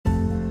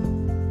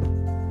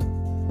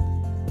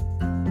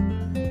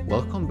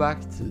Welcome back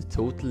to the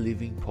Total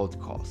Living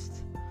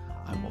Podcast.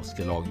 I'm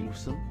Oskar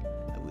Lagerosen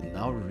and will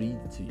now read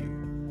to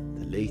you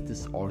the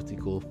latest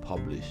article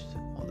published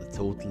on the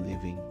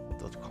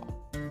totalliving.com.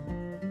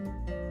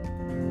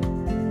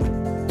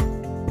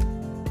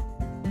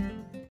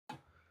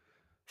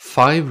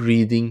 5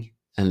 reading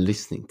and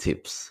listening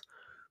tips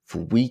for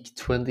week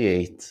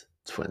 28,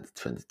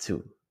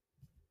 2022.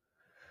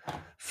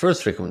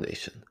 First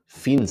recommendation,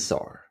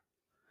 Finzar.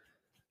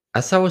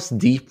 As I was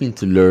deep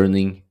into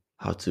learning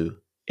how to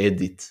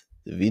edit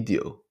the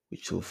video,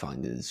 which you'll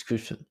find in the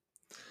description,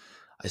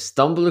 I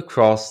stumbled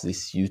across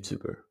this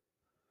YouTuber.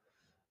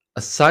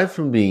 Aside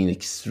from being an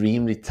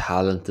extremely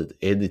talented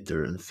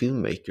editor and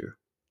filmmaker,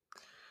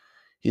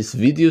 his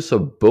videos are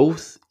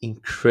both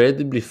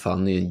incredibly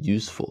funny and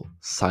useful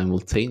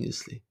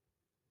simultaneously.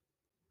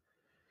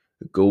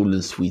 A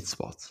golden sweet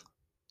spot.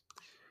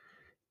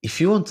 If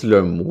you want to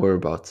learn more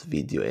about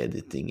video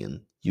editing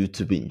and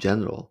YouTube in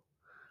general,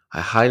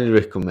 I highly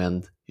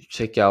recommend you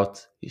check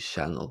out his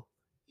channel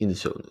in the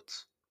show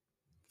notes.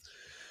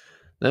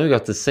 Then we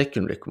got the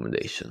second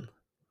recommendation,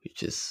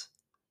 which is,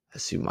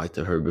 as you might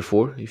have heard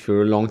before if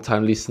you're a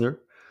long-time listener,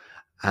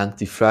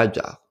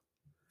 Anti-Fragile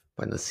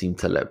by Nassim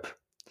Taleb.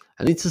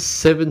 And it's the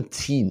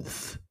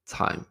 17th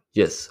time,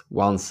 yes,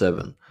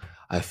 17,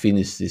 I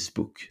finished this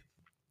book.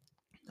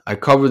 I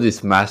covered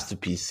this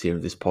masterpiece here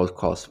in this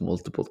podcast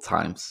multiple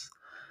times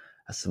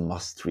as a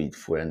must-read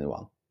for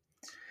anyone.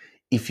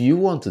 If you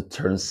want to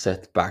turn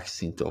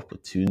setbacks into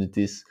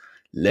opportunities,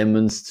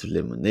 lemons to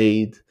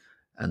lemonade,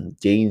 and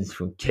gains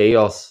from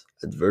chaos,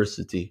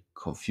 adversity,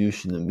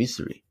 confusion, and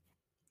misery,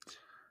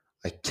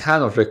 I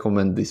cannot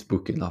recommend this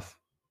book enough.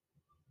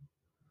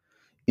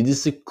 It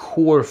is the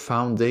core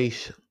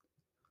foundation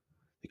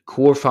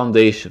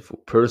for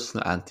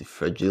personal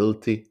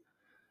anti-fragility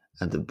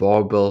and the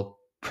barbell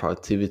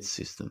productivity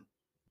system.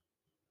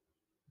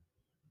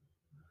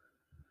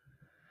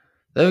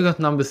 Then we got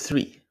number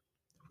 3,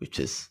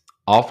 which is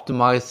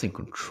Optimize and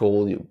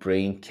Control Your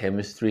Brain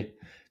Chemistry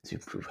to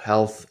Improve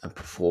Health and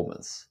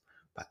Performance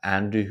by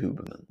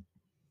Huberman.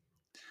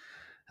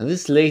 And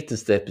this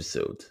latest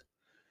episode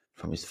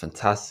from his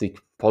fantastic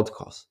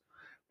podcast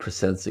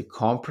presents a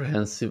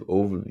comprehensive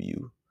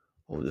overview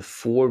of the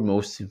 4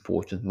 most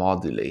important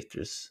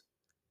modulators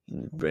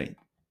in the brain,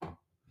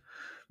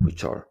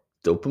 which are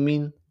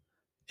dopamine,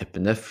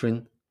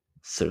 epinephrine,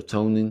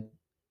 serotonin,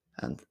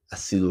 and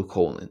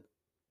acetylcholine.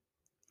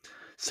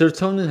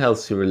 Serotonin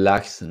helps you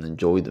relax and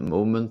enjoy the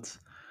moment,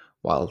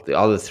 while the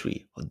other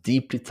 3 are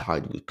deeply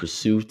tied with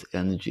pursuit,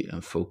 energy,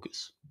 and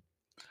focus.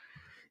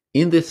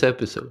 In this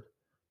episode,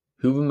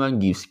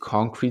 Huberman gives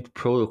concrete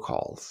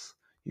protocols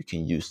you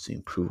can use to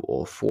improve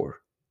all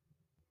 4.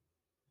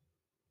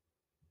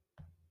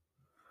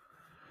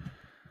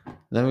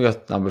 Then we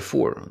got number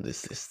 4 on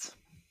this list.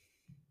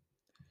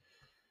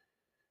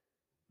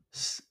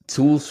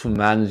 Tools for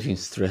Managing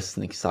Stress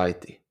and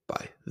Anxiety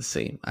by the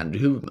same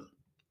Huberman.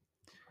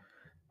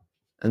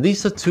 And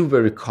these are 2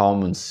 very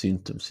common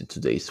symptoms in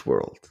today's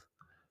world.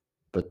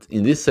 But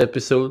in this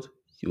episode,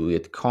 you will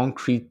get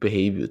concrete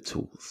behavior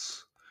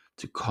tools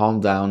to calm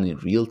down in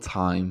real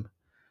time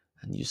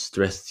and use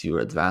stress to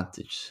your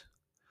advantage.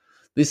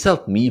 This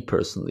helped me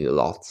personally a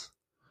lot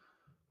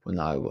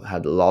when I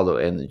had a lot of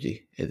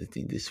energy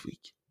editing this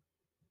week.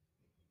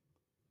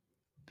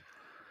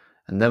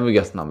 And then we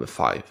got number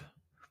 5,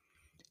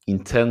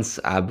 Intense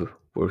Ab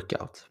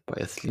Workout by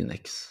Athlean.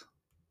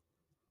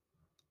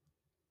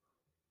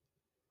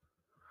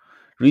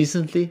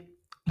 Recently,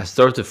 I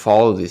started to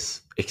follow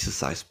this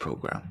exercise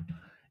program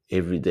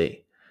every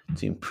day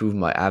to improve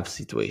my ab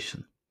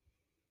situation.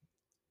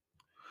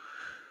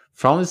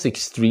 From this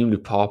extremely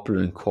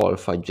popular and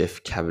qualified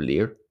Jeff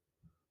Cavalier,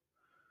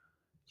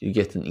 you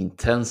get an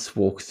intense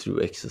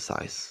walkthrough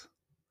exercise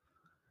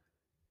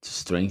to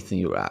strengthen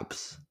your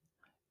abs.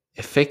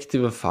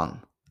 Effective and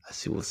fun,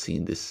 as you will see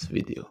in this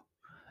video.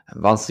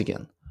 And once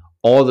again,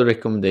 all the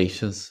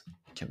recommendations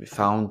can be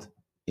found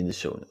in the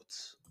show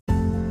notes.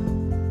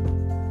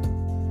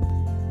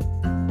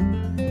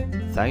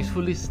 Thanks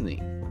for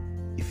listening.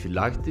 If you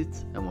liked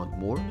it and want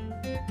more,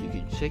 you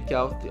can check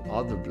out the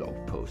other blog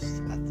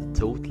posts at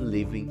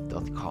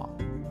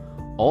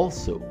totalliving.com.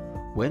 Also,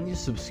 when you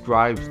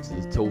subscribe to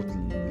the Total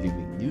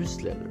Living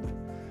newsletter,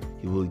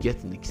 you will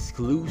get an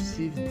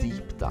exclusive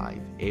deep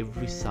dive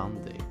every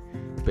Sunday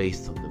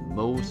based on the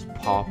most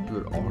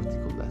popular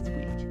article that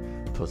week,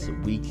 plus a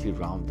weekly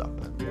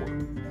roundup and more.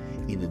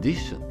 In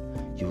addition,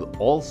 you will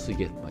also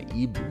get my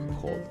ebook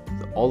called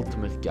The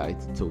Ultimate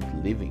Guide to Total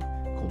Living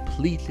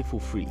completely for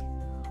free,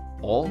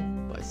 all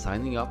by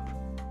signing up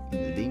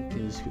in the link in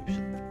the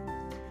description.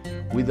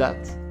 With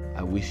that,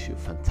 I wish you a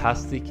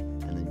fantastic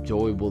and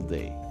enjoyable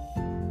day.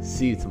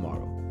 See you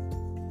tomorrow.